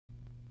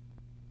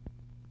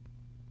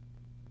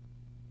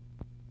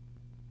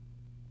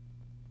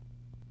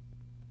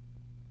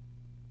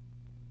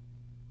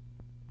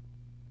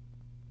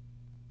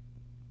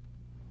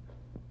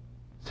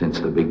Since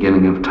the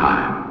beginning of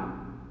time,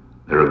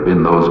 there have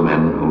been those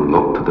men who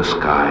looked to the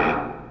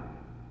sky,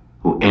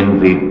 who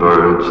envied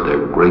birds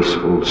their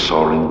graceful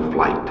soaring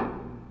flight,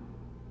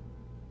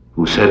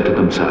 who said to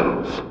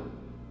themselves,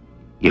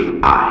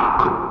 "If I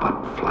could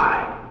but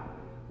fly."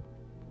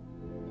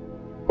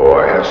 Oh,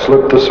 I have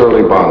slipped the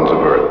surly bonds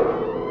of earth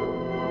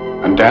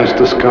and danced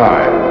the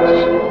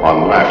skies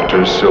on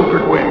laughter's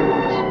silvered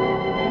wings.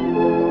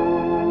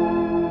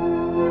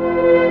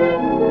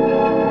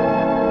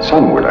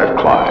 Sunward I've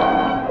climbed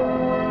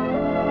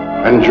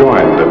and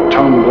joined the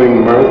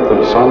tumbling mirth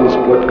of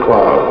sun-split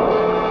clouds,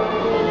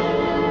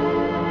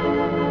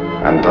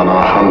 and done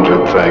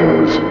 100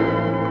 things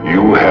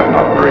you have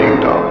not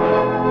dreamed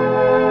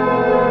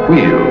of.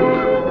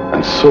 Wheeled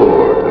and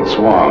soared and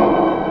swung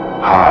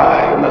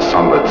high in the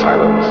sunlit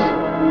silence.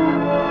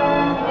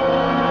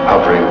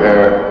 Hovering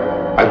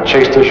there, I've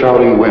chased the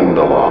shouting wind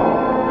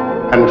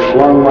along and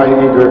flung my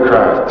eager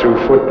craft through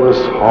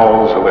footless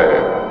halls of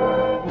air.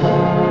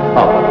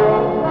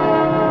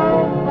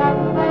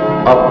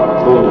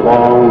 Up the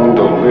long,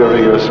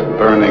 delirious,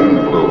 burning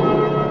blue,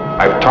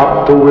 I've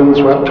topped the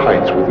windswept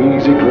heights with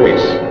easy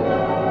grace,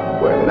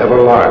 where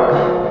never lark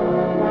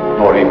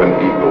nor even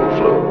eagle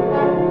flew.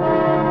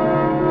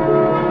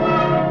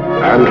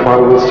 And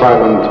while with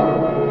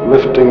silent,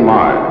 lifting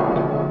mind,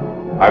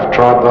 I've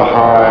trod the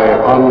high,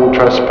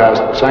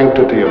 untrespassed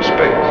sanctity of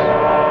space,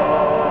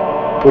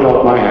 put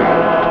out my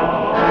hand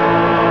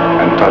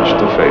and touched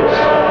the face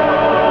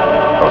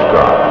of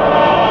God.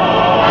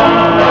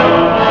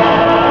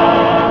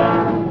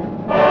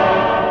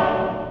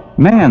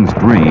 Man's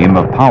dream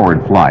of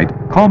powered flight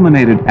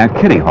culminated at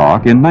Kitty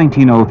Hawk in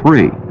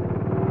 1903.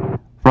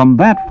 From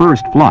that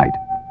first flight,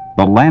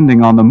 the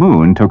landing on the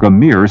moon took a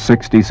mere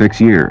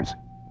 66 years.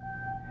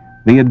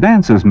 The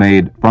advances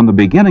made from the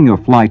beginning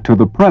of flight to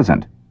the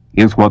present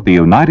is what the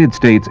United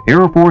States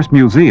Air Force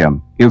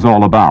Museum is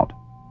all about.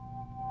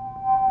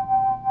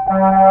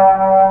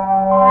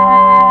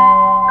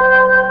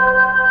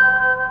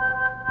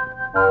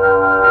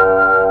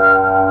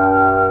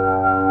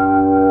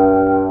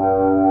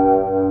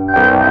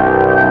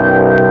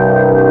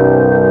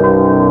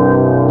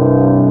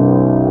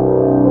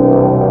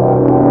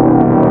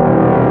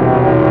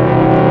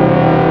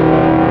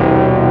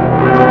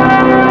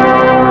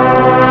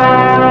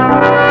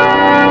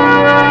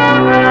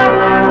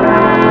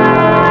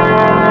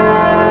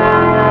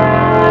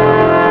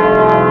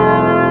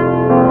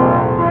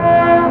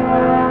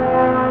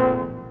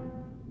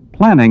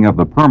 Planning of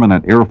the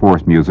permanent Air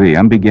Force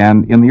Museum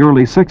began in the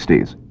early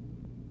 60s.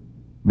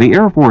 The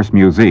Air Force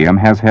Museum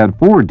has had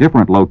 4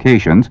 different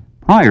locations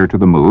prior to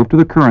the move to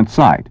the current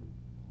site.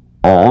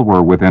 All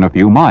were within a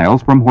few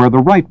miles from where the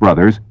Wright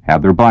brothers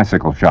had their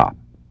bicycle shop.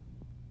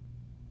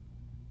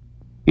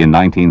 In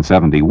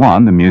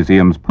 1971, the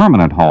museum's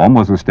permanent home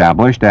was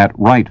established at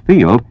Wright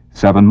Field,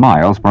 7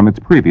 miles from its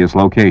previous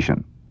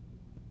location.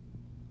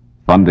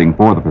 Funding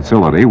for the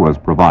facility was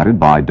provided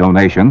by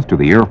donations to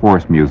the Air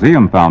Force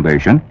Museum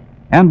Foundation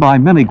and by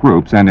many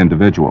groups and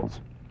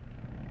individuals.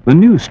 The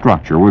new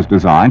structure was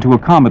designed to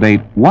accommodate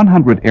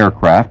 100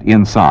 aircraft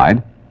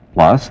inside,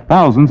 plus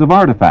thousands of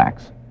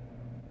artifacts.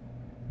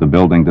 The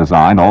building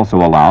design also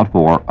allowed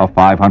for a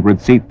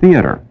 500-seat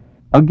theater,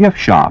 a gift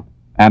shop,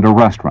 and a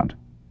restaurant.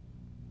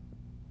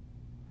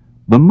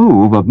 The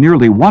move of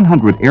nearly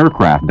 100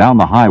 aircraft down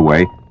the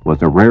highway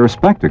was a rare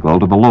spectacle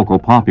to the local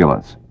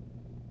populace.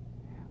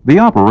 The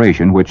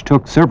operation, which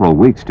took several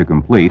weeks to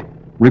complete,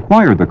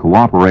 required the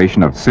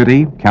cooperation of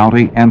city,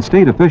 county, and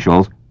state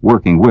officials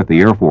working with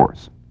the Air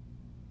Force.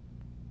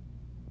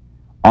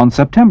 On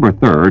September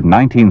 3,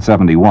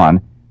 1971,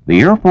 the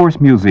Air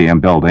Force Museum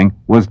building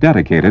was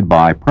dedicated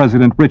by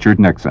President Richard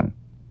Nixon.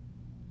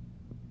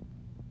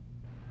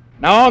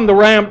 Now on the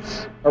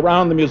ramps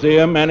around the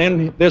museum and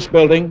in this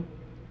building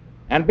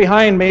and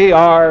behind me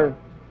are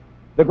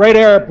the great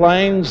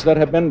airplanes that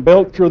have been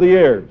built through the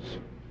years.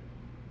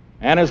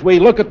 And as we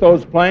look at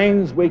those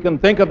planes, we can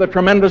think of the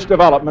tremendous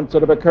developments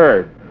that have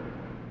occurred.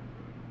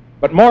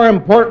 But more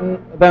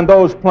important than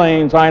those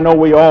planes, I know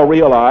we all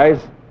realize,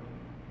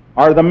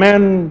 are the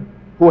men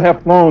who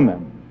have flown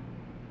them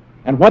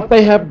and what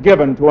they have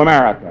given to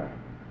America,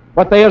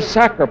 what they have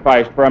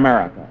sacrificed for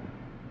America,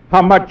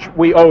 how much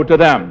we owe to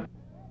them.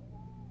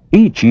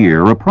 Each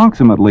year,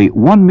 approximately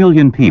 1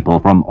 million people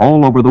from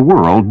all over the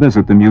world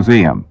visit the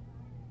museum.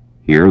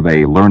 Here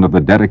they learn of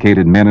the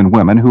dedicated men and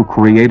women who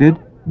created,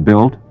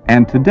 built,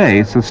 and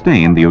today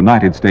sustain the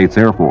United States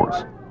Air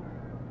Force.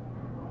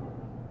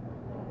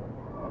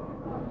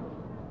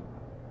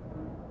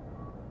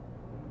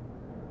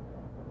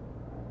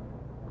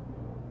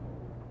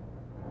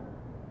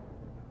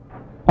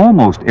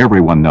 Almost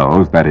everyone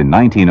knows that in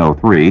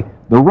 1903,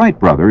 the Wright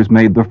brothers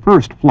made the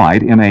first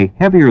flight in a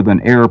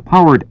heavier-than-air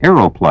powered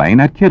aeroplane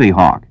at Kitty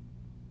Hawk.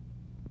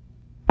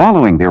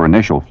 Following their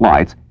initial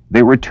flights,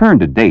 they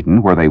returned to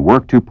Dayton, where they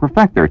worked to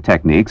perfect their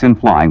techniques in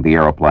flying the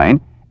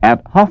airplane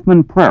at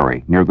Huffman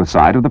Prairie, near the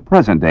site of the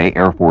present-day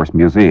Air Force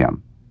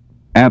Museum.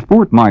 At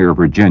Fort Myer,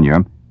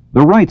 Virginia,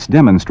 the Wrights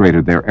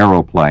demonstrated their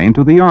aeroplane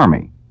to the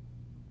Army.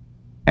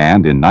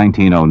 And in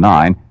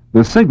 1909,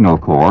 the Signal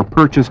Corps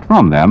purchased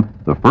from them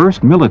the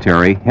first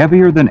military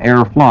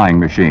heavier-than-air flying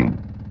machine.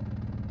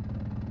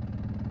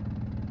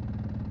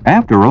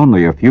 After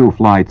only a few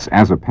flights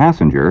as a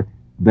passenger,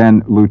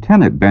 then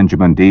Lieutenant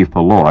Benjamin D.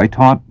 Falloy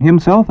taught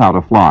himself how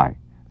to fly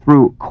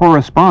through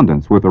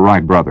correspondence with the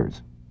Wright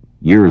brothers.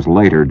 Years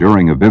later,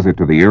 during a visit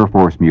to the Air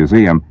Force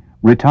Museum,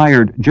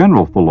 retired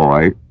General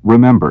Falloy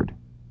remembered.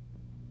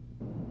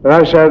 When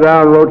I sat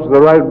down and wrote to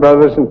the Wright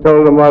brothers and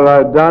told them what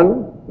I'd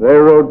done, they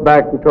wrote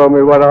back and told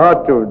me what I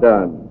ought to have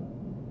done.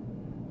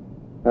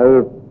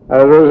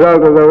 As a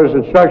result of those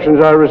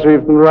instructions I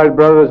received from the Wright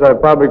brothers, I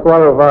probably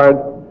qualified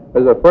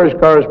as the first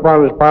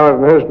correspondence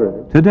pilot in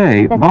history.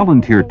 Today,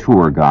 volunteer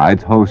tour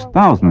guides host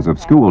thousands of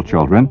school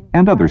children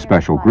and other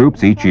special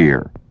groups each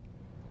year.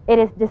 It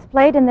is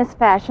displayed in this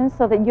fashion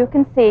so that you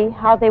can see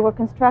how they were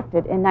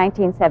constructed in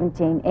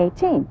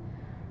 1917-18.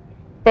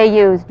 They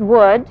used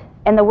wood,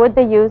 and the wood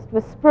they used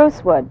was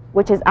spruce wood,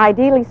 which is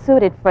ideally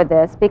suited for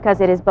this because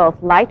it is both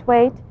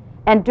lightweight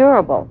and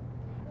durable.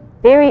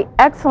 Very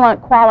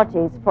excellent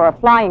qualities for a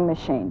flying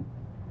machine.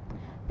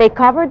 They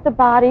covered the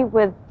body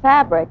with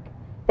fabric.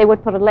 They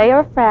would put a layer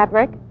of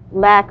fabric,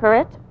 lacquer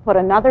it, put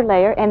another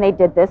layer, and they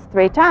did this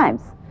 3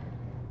 times.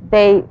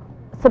 They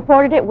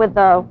supported it with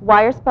the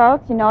wire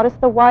spokes. You notice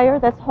the wire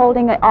that's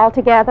holding it all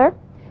together?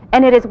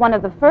 And it is one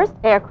of the first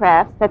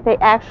aircrafts that they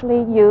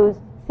actually used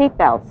seat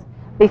belts.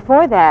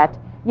 Before that,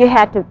 you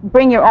had to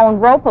bring your own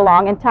rope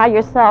along and tie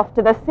yourself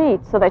to the seat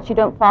so that you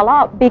don't fall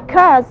out,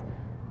 because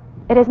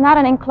it is not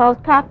an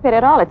enclosed cockpit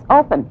at all. It's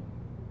open.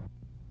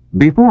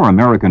 Before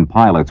American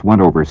pilots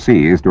went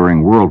overseas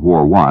during World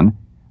War I,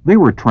 they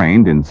were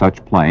trained in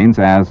such planes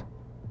as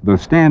the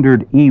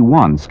standard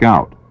E-1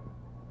 Scout,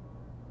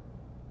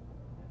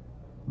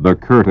 the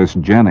Curtiss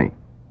Jenny,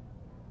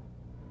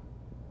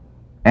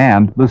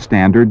 and the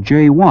standard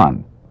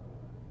J-1.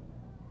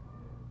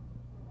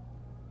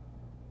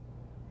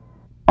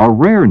 A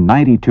rare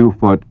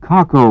 92-foot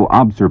Caco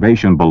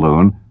observation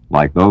balloon,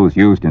 like those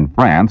used in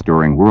France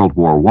during World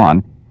War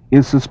I,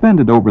 is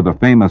suspended over the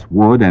famous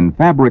wood and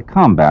fabric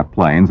combat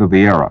planes of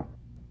the era.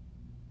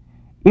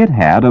 It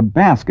had a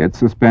basket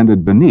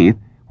suspended beneath,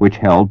 which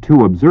held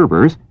 2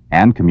 observers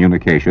and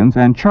communications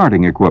and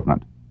charting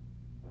equipment.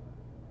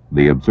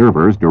 The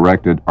observers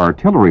directed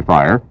artillery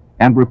fire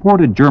and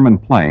reported German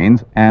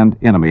planes and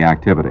enemy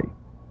activity.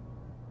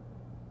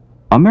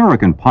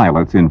 American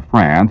pilots in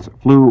France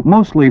flew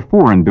mostly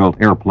foreign-built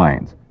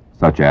airplanes,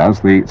 such as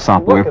the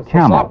Sopwith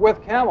Camel.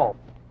 Sopwith Camel.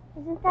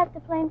 Isn't that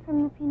the plane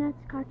from the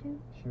Peanuts cartoon?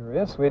 Sure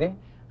is, sweetie.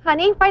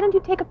 Honey, why don't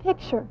you take a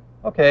picture?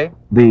 Okay.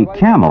 The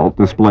Camel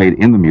displayed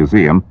in the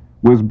museum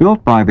was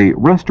built by the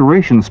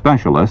restoration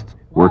specialists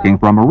working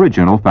from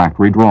original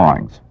factory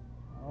drawings.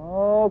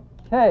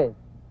 Okay.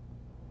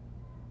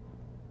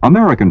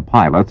 American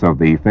pilots of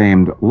the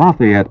famed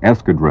Lafayette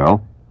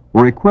Escadrille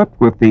were equipped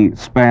with the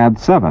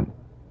SPAD-7,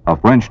 a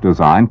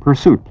French-designed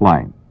pursuit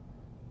plane.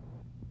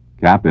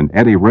 Captain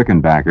Eddie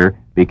Rickenbacker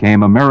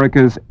became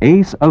America's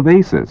ace of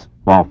aces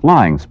while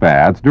flying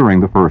SPADs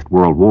during the First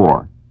World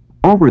War.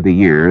 Over the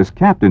years,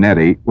 Captain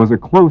Eddie was a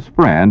close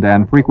friend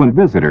and frequent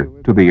visitor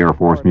to the Air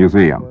Force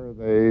Museum.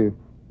 The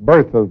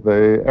birth of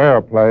the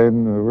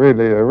airplane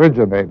really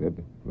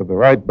originated with the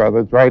Wright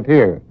brothers right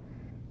here.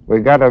 We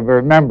got to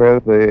remember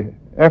the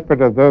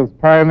effort of those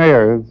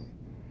pioneers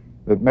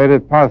that made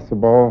it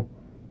possible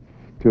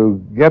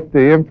to get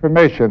the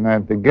information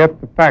and to get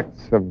the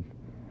facts of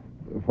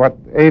what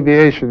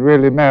aviation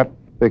really meant,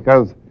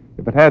 because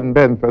if it hadn't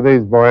been for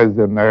these boys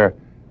and their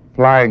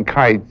flying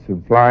kites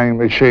and flying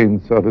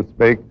machines, so to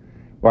speak,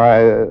 why,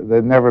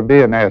 there'd never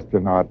be an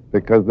astronaut,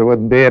 because there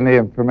wouldn't be any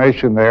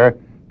information there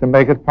to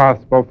make it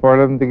possible for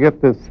them to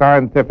get this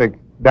scientific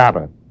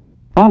data.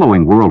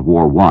 Following World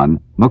War I,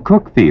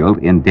 McCook Field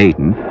in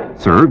Dayton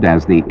served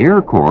as the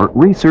Air Corps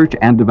Research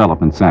and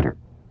Development Center.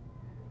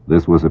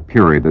 This was a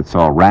period that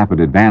saw rapid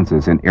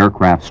advances in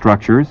aircraft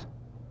structures,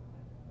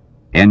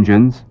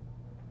 engines,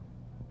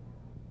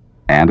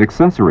 and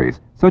accessories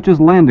such as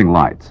landing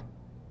lights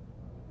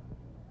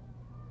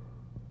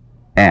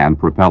and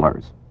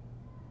propellers.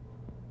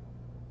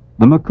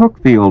 The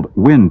McCook Field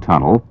wind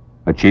tunnel,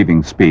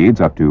 achieving speeds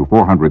up to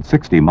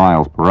 460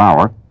 miles per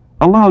hour,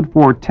 allowed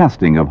for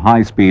testing of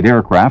high-speed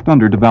aircraft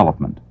under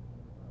development.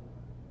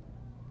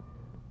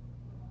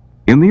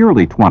 In the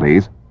early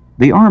 20s,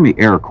 the Army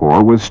Air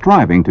Corps was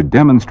striving to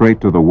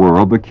demonstrate to the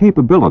world the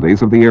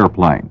capabilities of the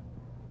airplane.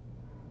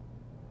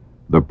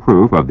 The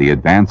proof of the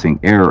advancing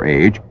air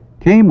age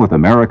came with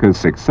America's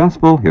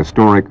successful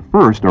historic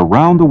first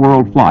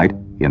around-the-world flight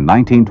in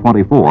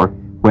 1924,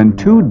 when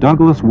 2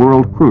 Douglas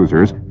World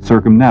cruisers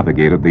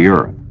circumnavigated the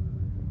Earth.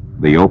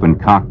 The open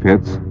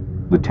cockpits,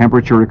 the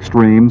temperature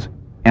extremes,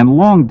 and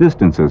long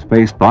distances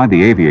faced by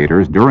the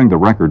aviators during the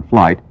record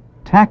flight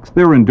taxed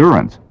their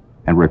endurance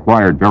and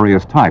required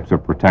various types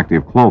of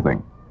protective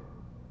clothing.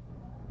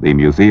 The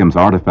museum's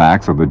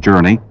artifacts of the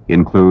journey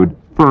include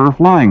fur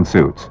flying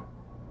suits,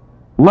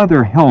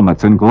 leather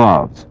helmets and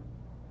gloves,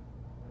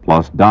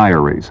 plus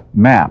diaries,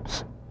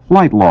 maps,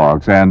 flight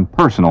logs, and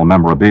personal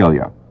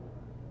memorabilia.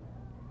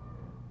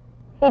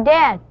 Hey,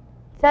 Dad,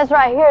 it says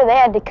right here they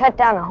had to cut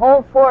down a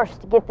whole forest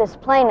to get this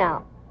plane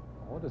out.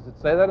 Oh, does it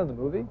say that in the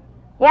movie?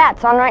 Yeah,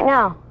 it's on right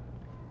now.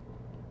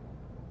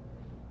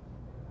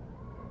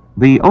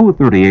 The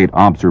O-38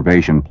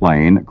 observation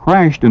plane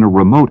crashed in a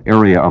remote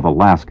area of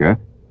Alaska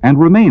and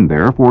remained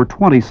there for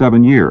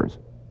 27 years.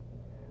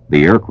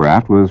 The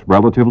aircraft was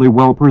relatively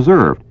well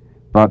preserved,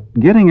 but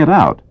getting it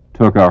out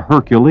took a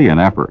Herculean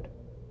effort.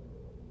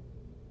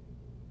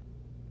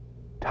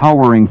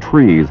 Towering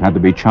trees had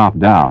to be chopped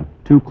down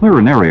to clear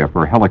an area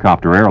for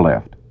helicopter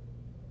airlift.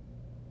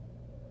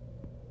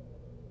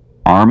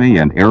 Army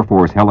and Air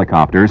Force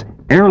helicopters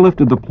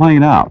airlifted the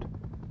plane out,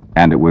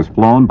 and it was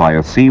flown by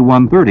a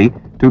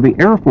C-130 to the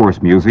Air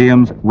Force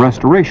Museum's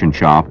restoration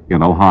shop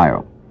in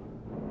Ohio.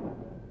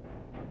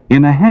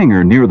 In a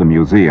hangar near the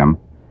museum,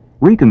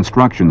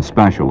 reconstruction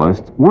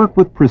specialists work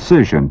with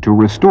precision to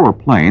restore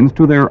planes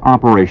to their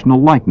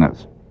operational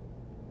likeness.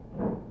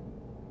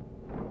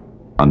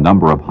 A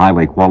number of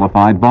highly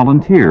qualified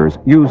volunteers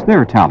use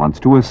their talents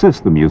to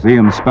assist the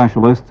museum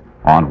specialists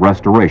on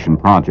restoration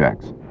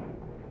projects.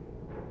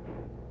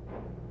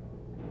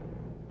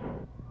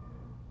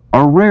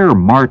 A rare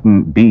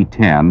Martin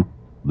B-10,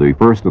 the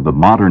first of the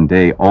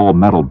modern-day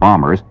all-metal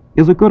bombers,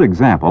 is a good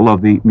example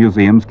of the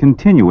museum's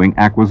continuing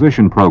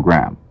acquisition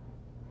program.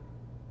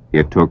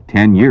 It took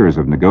 10 years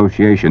of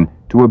negotiation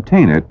to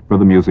obtain it for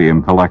the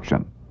museum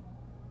collection.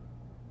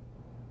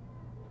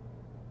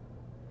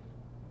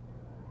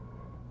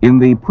 In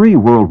the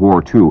pre-World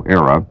War II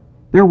era,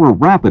 there were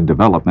rapid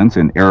developments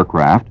in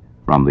aircraft,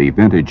 from the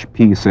vintage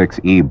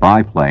P-6E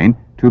biplane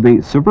to the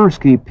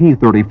Seversky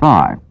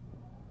P-35.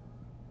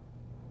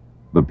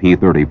 The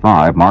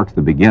P-35 marks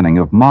the beginning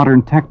of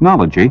modern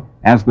technology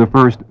as the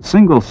first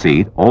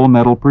single-seat,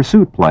 all-metal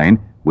pursuit plane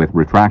with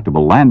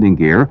retractable landing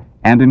gear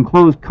and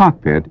enclosed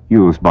cockpit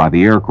used by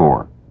the Air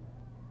Corps.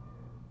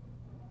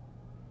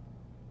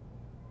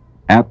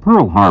 At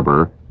Pearl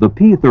Harbor, the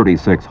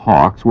P-36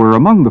 Hawks were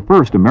among the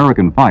first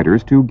American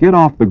fighters to get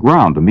off the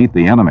ground to meet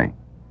the enemy.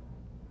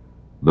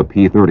 The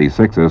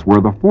P-36s were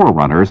the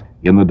forerunners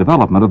in the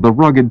development of the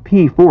rugged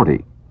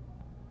P-40,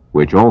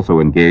 which also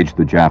engaged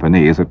the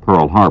Japanese at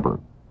Pearl Harbor.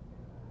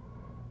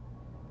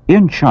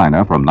 In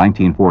China from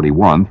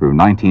 1941 through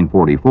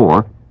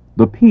 1944,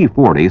 the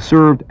P-40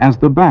 served as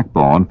the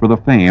backbone for the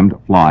famed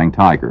Flying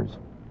Tigers.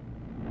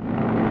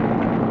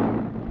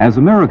 As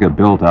America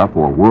built up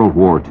for World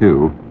War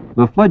II,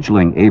 the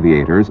fledgling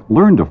aviators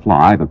learned to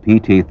fly the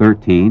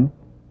PT-13,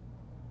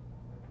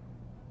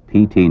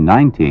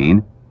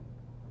 PT-19,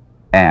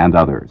 and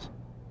others.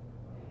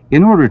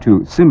 In order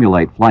to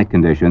simulate flight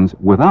conditions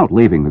without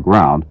leaving the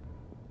ground,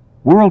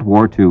 World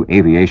War II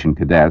aviation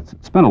cadets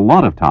spent a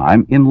lot of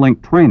time in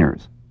linked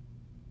trainers.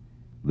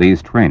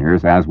 These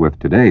trainers, as with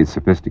today's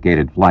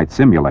sophisticated flight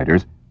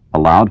simulators,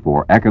 allowed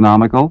for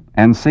economical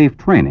and safe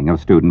training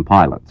of student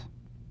pilots.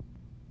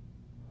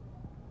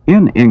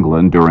 In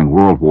England during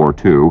World War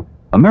II,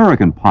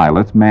 American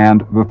pilots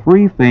manned the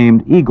three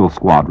famed Eagle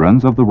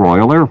squadrons of the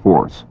Royal Air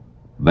Force.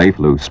 They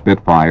flew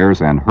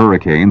Spitfires and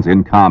Hurricanes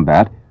in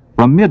combat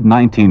from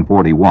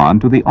mid-1941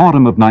 to the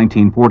autumn of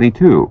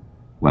 1942,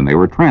 when they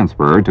were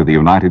transferred to the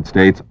United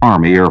States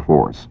Army Air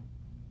Force.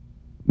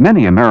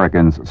 Many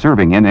Americans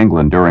serving in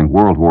England during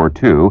World War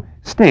II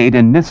stayed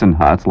in Nissen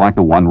huts like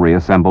the one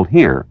reassembled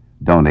here,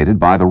 donated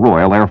by the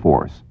Royal Air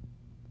Force.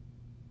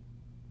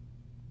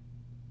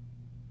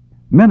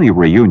 Many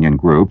reunion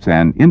groups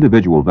and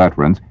individual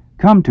veterans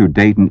come to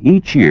Dayton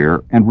each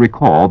year and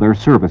recall their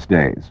service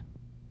days.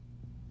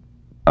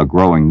 A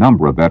growing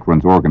number of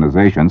veterans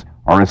organizations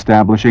are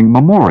establishing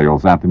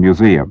memorials at the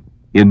museum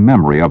in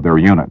memory of their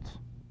units.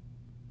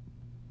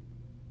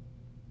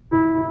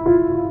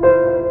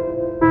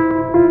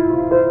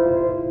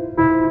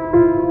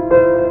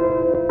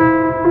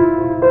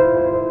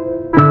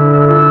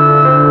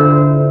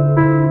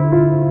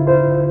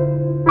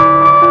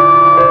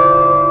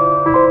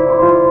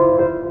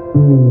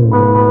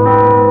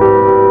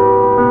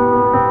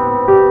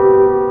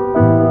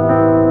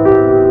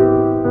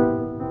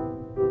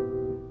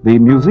 The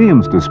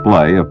museum's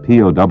display of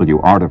POW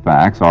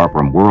artifacts are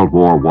from World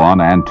War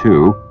I and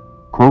II,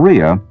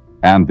 Korea,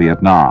 and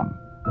Vietnam.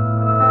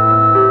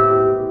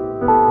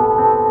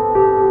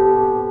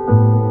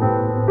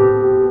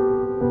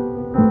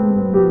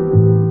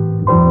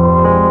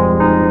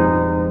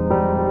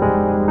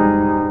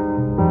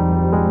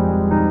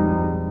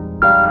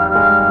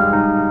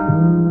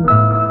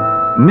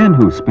 Men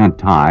who spent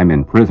time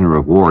in prisoner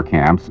of war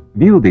camps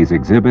view these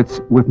exhibits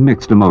with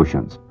mixed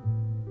emotions.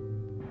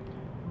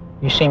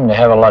 You seem to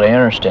have a lot of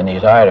interest in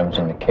these items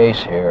in the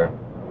case here.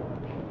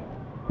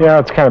 Yeah,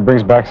 it kind of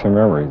brings back some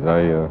memories.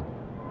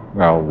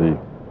 Well, the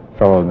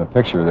fellow in the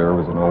picture there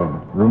was an old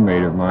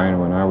roommate of mine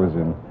when I was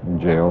in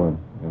jail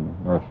in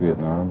North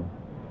Vietnam.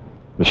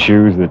 The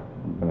shoes that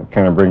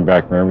kind of bring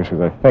back memories, because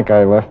I think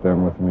I left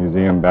them with the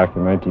museum back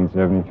in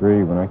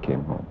 1973 when I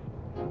came home.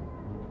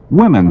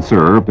 Women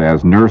served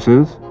as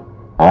nurses,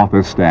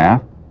 office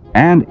staff,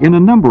 and in a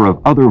number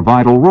of other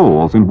vital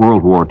roles in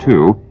World War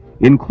II,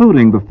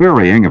 including the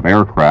ferrying of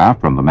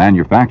aircraft from the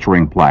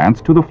manufacturing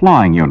plants to the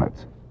flying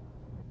units.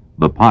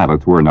 The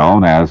pilots were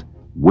known as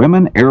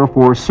Women Air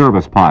Force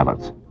Service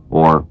Pilots,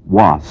 or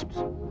WASPs.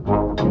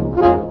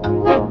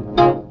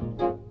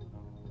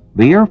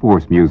 The Air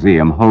Force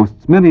Museum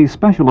hosts many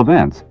special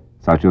events,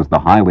 such as the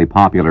highly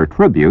popular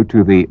tribute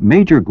to the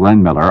Major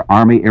Glenn Miller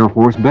Army Air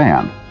Force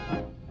Band.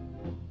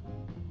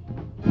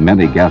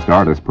 Many guest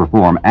artists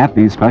perform at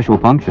these special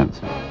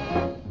functions.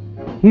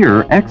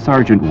 Here,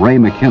 ex-Sergeant Ray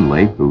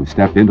McKinley, who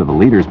stepped into the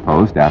leader's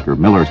post after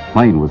Miller's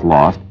plane was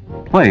lost,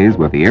 plays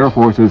with the Air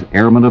Force's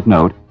Airmen of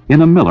Note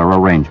in a Miller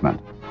arrangement.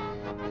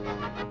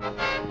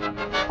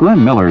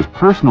 Glenn Miller's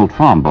personal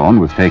trombone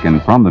was taken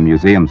from the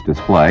museum's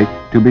display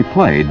to be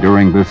played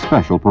during this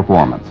special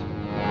performance.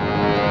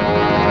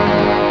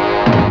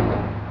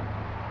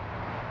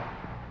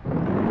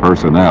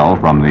 Personnel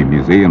from the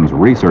museum's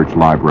research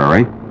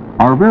library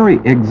are very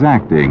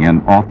exacting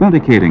in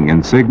authenticating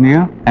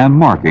insignia and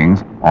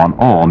markings on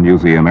all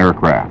museum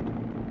aircraft.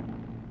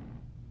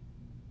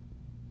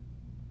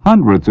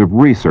 Hundreds of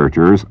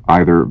researchers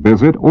either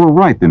visit or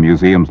write the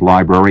museum's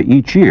library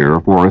each year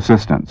for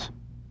assistance.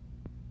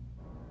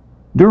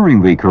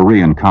 During the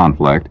Korean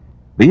conflict,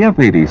 the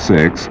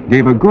F-86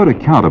 gave a good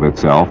account of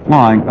itself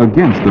flying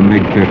against the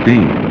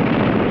MiG-15.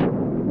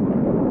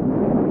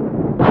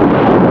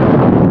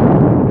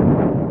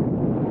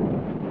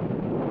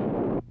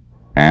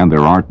 And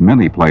there aren't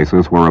many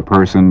places where a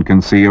person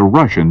can see a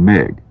Russian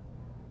MiG.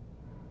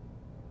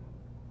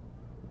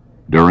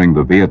 During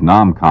the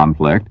Vietnam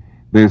conflict,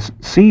 this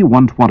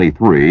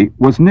C-123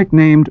 was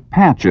nicknamed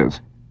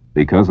Patches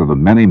because of the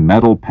many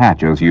metal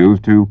patches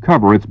used to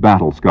cover its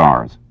battle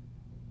scars.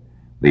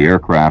 The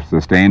aircraft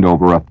sustained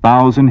over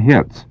 1,000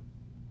 hits.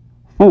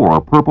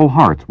 4 Purple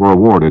Hearts were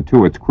awarded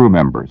to its crew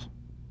members.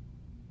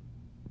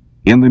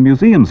 In the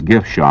museum's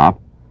gift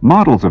shop,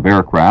 models of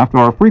aircraft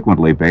are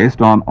frequently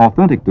based on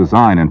authentic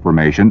design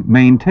information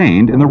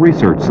maintained in the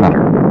research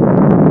center.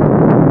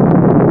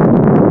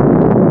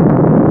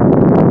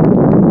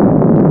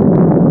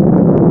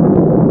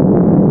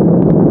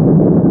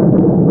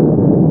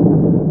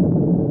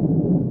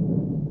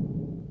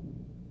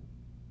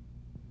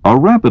 A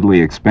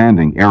rapidly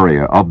expanding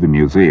area of the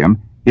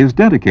museum is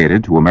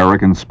dedicated to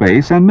American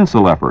space and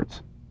missile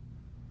efforts.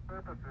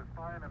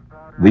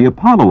 The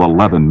Apollo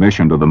 11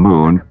 mission to the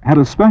moon had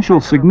a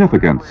special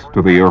significance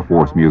to the Air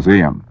Force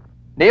Museum.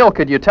 Neil,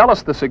 could you tell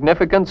us the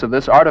significance of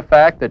this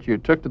artifact that you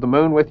took to the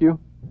moon with you?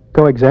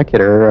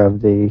 Co-executor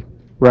of the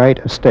Wright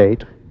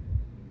estate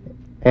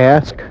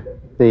asked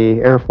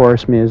the Air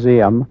Force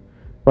Museum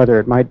whether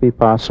it might be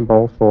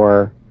possible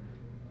for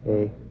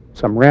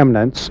some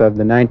remnants of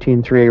the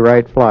 1903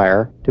 Wright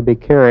Flyer to be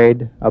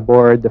carried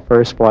aboard the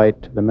first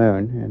flight to the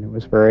moon, and it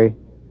was very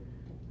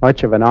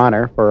much of an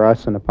honor for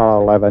us in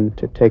Apollo 11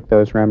 to take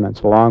those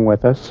remnants along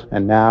with us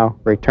and now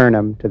return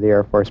them to the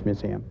Air Force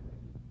Museum.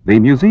 The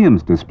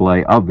museum's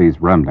display of these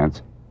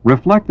remnants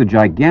reflect the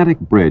gigantic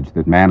bridge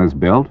that man has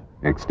built,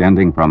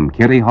 extending from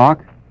Kitty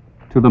Hawk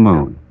to the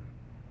moon.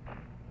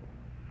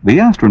 The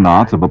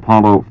astronauts of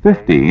Apollo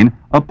 15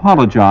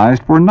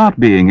 apologized for not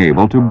being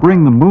able to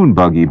bring the moon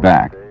buggy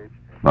back,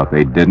 but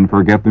they didn't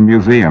forget the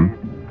museum.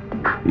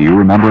 Do you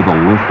remember the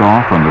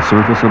liftoff from the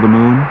surface of the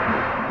moon?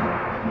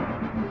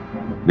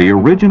 The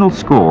original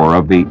score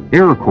of the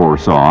Air Corps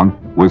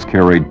song was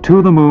carried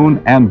to the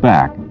moon and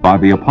back by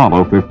the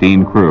Apollo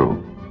 15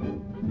 crew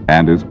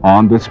and is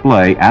on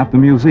display at the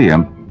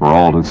museum for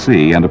all to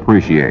see and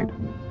appreciate.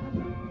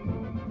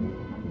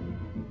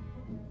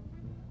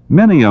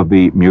 Many of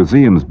the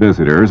museum's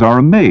visitors are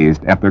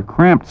amazed at the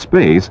cramped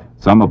space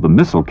some of the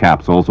missile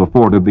capsules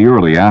afforded the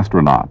early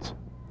astronauts.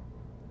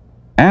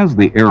 As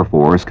the Air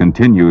Force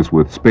continues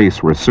with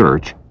space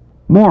research,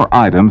 more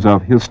items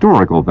of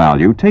historical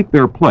value take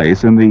their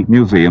place in the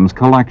museum's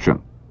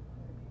collection.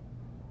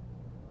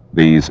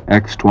 These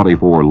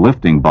X-24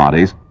 lifting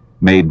bodies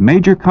made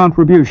major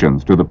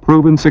contributions to the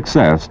proven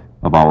success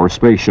of our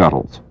space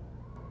shuttles.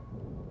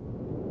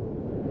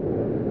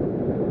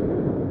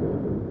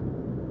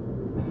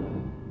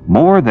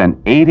 More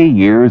than 80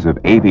 years of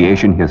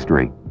aviation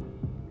history.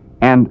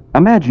 And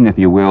imagine, if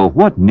you will,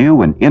 what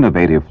new and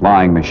innovative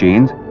flying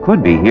machines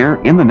could be here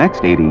in the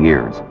next 80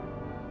 years.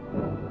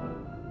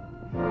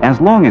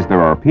 As long as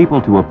there are people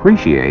to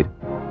appreciate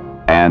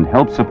and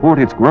help support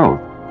its growth,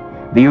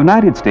 the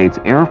United States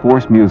Air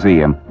Force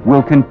Museum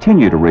will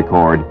continue to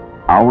record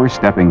our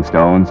stepping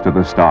stones to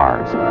the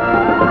stars.